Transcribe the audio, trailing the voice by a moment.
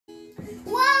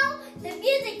Well, the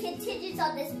music continues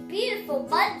on this beautiful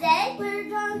Monday. We're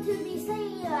going to be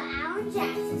singing an Alan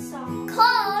Jackson song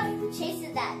Called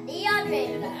Chasing That Neon An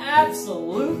Rainbow.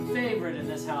 absolute favorite in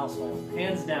this household,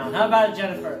 hands down. How about it,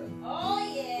 Jennifer?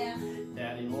 Oh yeah.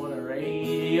 Daddy on a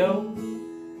radio,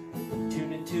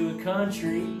 tuned into a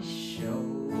country show.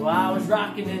 I was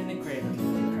rocking in the cradle,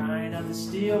 crying out the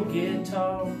steel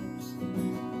guitars.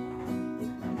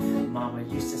 Mama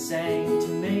used to sing to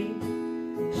me,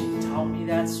 she taught me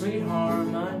that sweet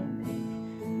harmony.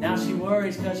 Now she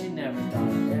worries cause she never thought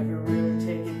I'd ever really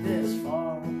take it this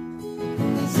far.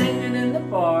 Singing in the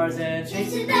bars and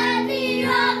Chasing that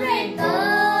neon rainbow,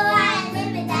 and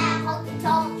living that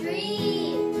honky-tonk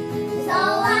dream. 'Cause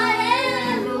all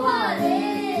I ever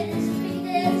wanted is to pick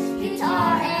this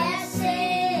guitar and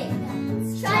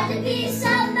sing. Try to be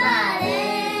somebody,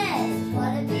 just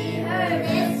wanna be heard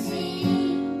and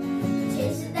seen.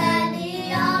 Chasing that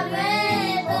neon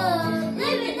rainbow,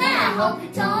 living that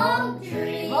honky-tonk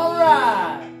dream.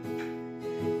 alright!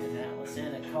 And that was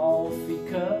in a coffee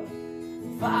cup,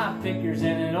 5 pickers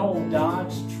in an old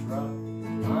Dodge truck.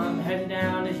 I'm headed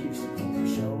down to Houston for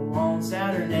a show on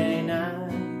Saturday night.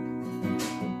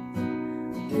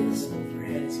 This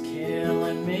overhead is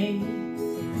killing me.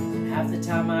 Half the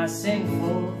time I sing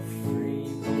for free,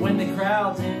 but when the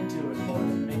crowd's into it, boy,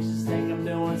 it makes us think I'm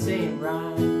doing seem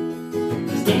right.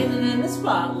 Standing in the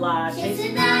spotlight,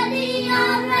 Chasing that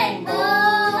neon rainbow,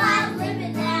 I'm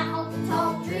living that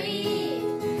honky-tonk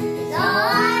dream. 'Cause all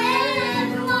I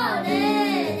ever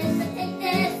wanted is to take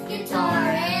this guitar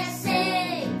and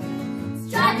sing.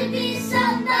 Try to be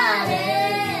somebody,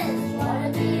 just wanna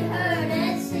be heard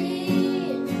and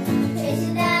seen.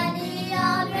 Chasing that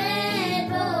neon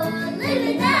rainbow,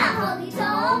 living that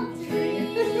honky-tonk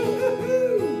dream.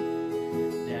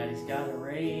 Daddy's got a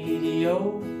radio,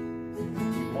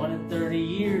 he won it 30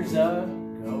 years ago.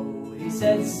 He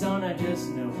said, son, I just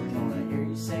know we're gonna hear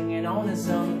you singing on it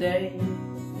someday.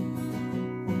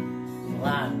 Well,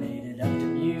 I made it up to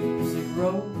Music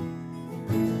Row.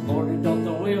 Lord, don't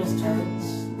the wheels turn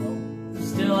slow.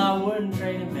 Still, I wouldn't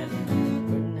trade a minute,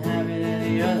 wouldn't have it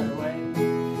any other way.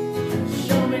 Just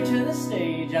show me to the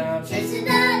stage, I'm Chasing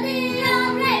that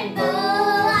neon rainbow,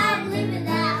 I'm living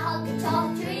that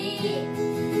honky-tonk dream.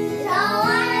 'Cause all I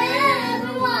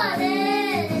ever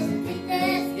wanted is to pick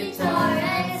this guitar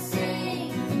and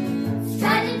sing.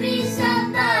 Try to be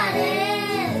somebody,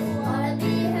 wanna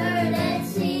be heard and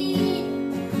seen.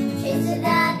 Chasing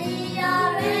that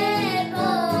neon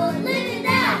rainbow, living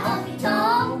that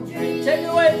honky-tonk dream. Take it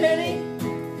away, Penny.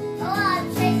 Oh, I'm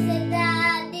chasing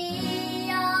that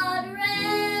neon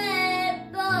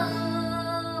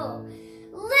rainbow,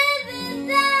 living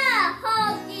that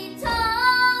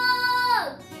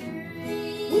honky-tonk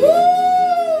dream.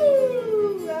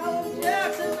 Woo! Alan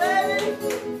Jackson,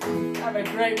 baby! Have a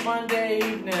great Monday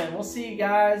evening. We'll see you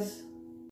guys